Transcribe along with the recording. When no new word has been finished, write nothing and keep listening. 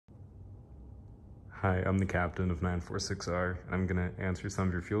Hi, I'm the captain of 946R, and I'm gonna answer some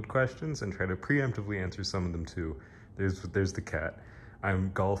of your field questions and try to preemptively answer some of them too. There's the cat. I'm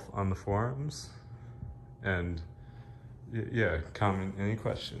golf on the forums, and yeah, comment any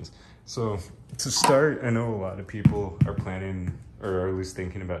questions. So to start, I know a lot of people are planning, or at least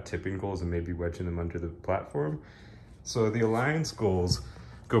thinking about tipping goals and maybe wedging them under the platform. So the alliance goals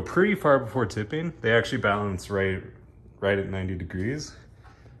go pretty far before tipping. They actually balance right at 90 degrees.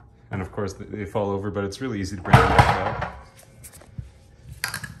 And of course they fall over, but it's really easy to bring them back up.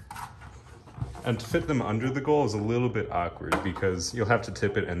 And to fit them under the goal is a little bit awkward because you'll have to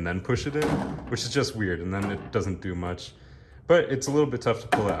tip it and then push it in, which is just weird, and then it doesn't do much. But it's a little bit tough to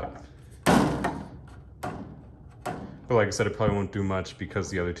pull out. But like I said, it probably won't do much because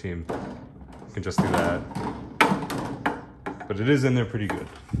the other team can just do that. But it is in there pretty good.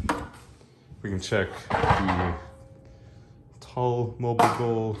 We can check the tall mobile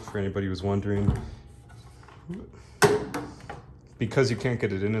goal for anybody who's wondering. Because you can't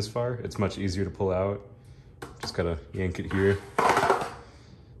get it in as far, it's much easier to pull out. Just gotta yank it here.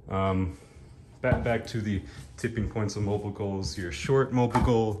 Back to the tipping points of mobile goals. Your short mobile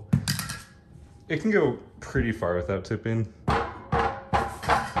goal, it can go pretty far without tipping.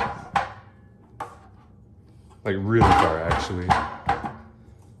 Like really far actually.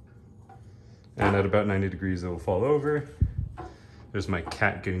 And at about 90 degrees it will fall over. There's my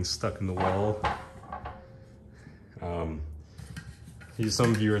cat getting stuck in the wall.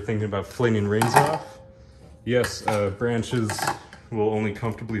 Some of you are thinking about flinging reins off. Yes, branches will only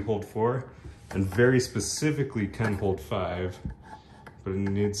comfortably hold 4, and very specifically can hold 5, but it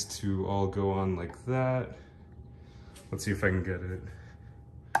needs to all go on like that. Let's see if I can get it.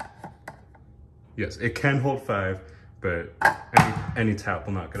 Yes, it can hold 5, but any tap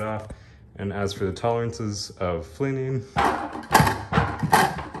will knock it off. And as for the tolerances of flinging,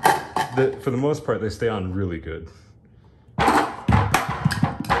 for the most part, they stay on really good.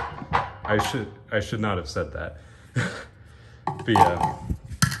 I should not have said that. But yeah.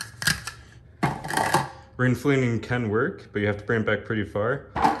 Rein flinging can work, but you have to bring it back pretty far.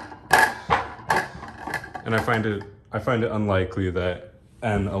 And I find it unlikely that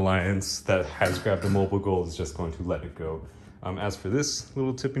an alliance that has grabbed a mobile goal is just going to let it go. As for this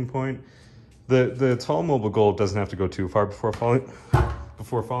little tipping point, the tall mobile goal doesn't have to go too far before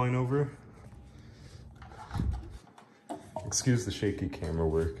falling over. Excuse the shaky camera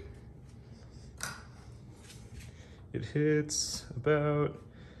work. It hits about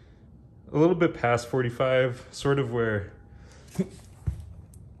a little bit past 45, sort of where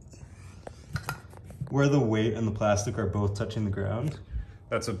the weight and the plastic are both touching the ground.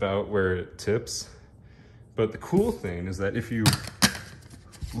 That's about where it tips. But the cool thing is that if you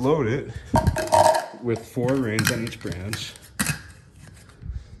load it with 4 reins on each branch,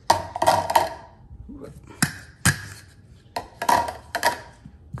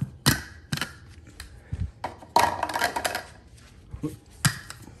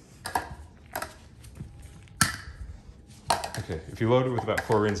 if you load it with about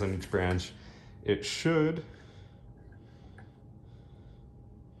 4 reins on each branch, it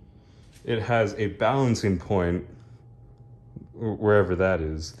has a balancing point wherever that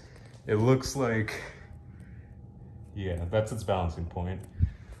is. It looks like, yeah, that's its balancing point.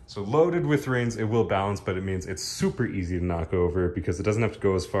 So loaded with reins, it will balance, but it means it's super easy to knock over because it doesn't have to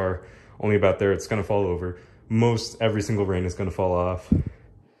go as far, only about there, it's gonna fall over. Every single rein is gonna fall off.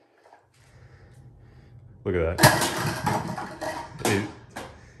 Look at that.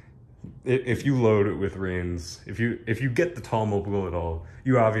 If you load it with reins, if you get the tall mobile goal at all,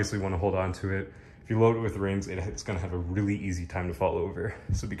 you obviously want to hold on to it. If you load it with reins, it's going to have a really easy time to fall over,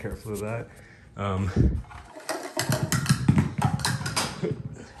 so be careful of that.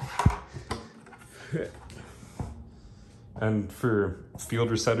 And for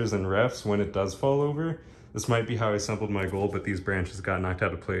fielder setters and refs, when it does fall over, this might be how I assembled my goal, but these branches got knocked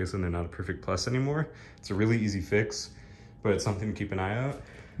out of place and they're not a perfect plus anymore. It's a really easy fix, but it's something to keep an eye out.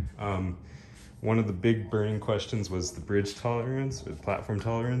 One of the big burning questions was the bridge tolerance, or the platform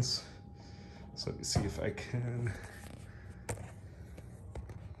tolerance. So let me see if I can.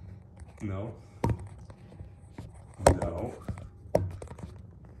 No.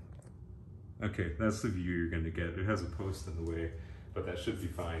 Okay, that's the view you're gonna get. It has a post in the way, but that should be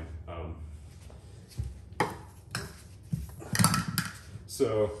fine.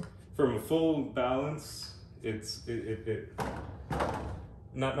 So from a full balance,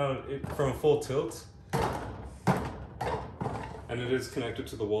 from a full tilt, and it is connected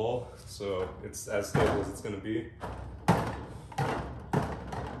to the wall, so it's as stable as it's going to be.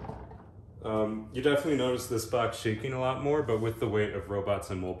 You definitely notice this box shaking a lot more, but with the weight of robots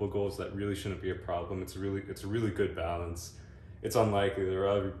and mobile goals, that really shouldn't be a problem. It's a really good balance. It's unlikely there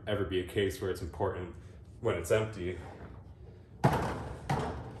will ever be a case where it's important when it's empty.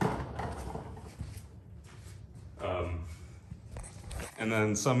 And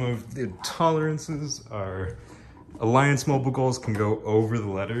then some of the tolerances are Alliance mobile goals can go over the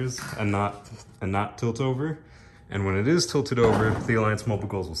letters and not tilt over. And when it is tilted over, the Alliance mobile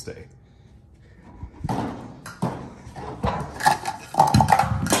goals will stay.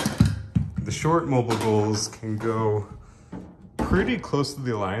 The short mobile goals can go pretty close to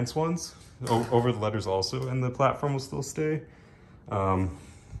the Alliance ones, over the letters also, and the platform will still stay.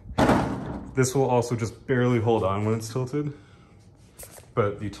 This will also just barely hold on when it's tilted.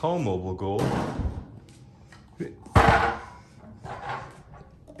 But the tall mobile goal,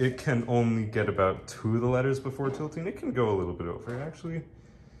 it can only get about 2 of the letters before tilting. It can go a little bit over, actually.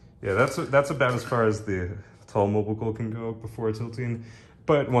 Yeah, that's about as far as the tall mobile goal can go before tilting.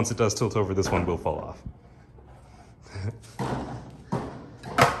 But once it does tilt over, this one will fall off.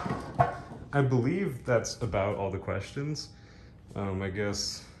 I believe that's about all the questions. I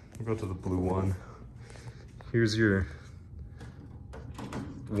guess we'll go to the blue one. Here's your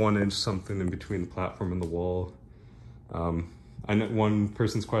 1-inch something in between the platform and the wall. I know one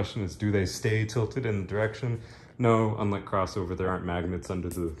person's question is, do they stay tilted in the direction? No, unlike crossover, there aren't magnets under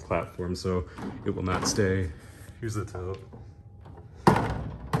the platform, so it will not stay. Here's the tilt.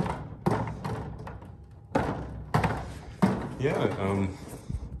 Yeah,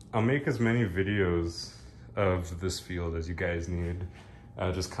 I'll make as many videos of this field as you guys need.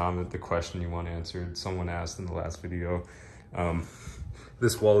 Just comment the question you want answered. Someone asked in the last video.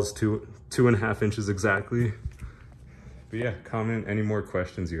 This wall is 2.5 inches exactly. But yeah, comment any more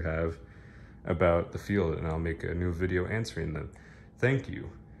questions you have about the field and I'll make a new video answering them. Thank you.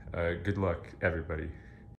 Good luck, everybody.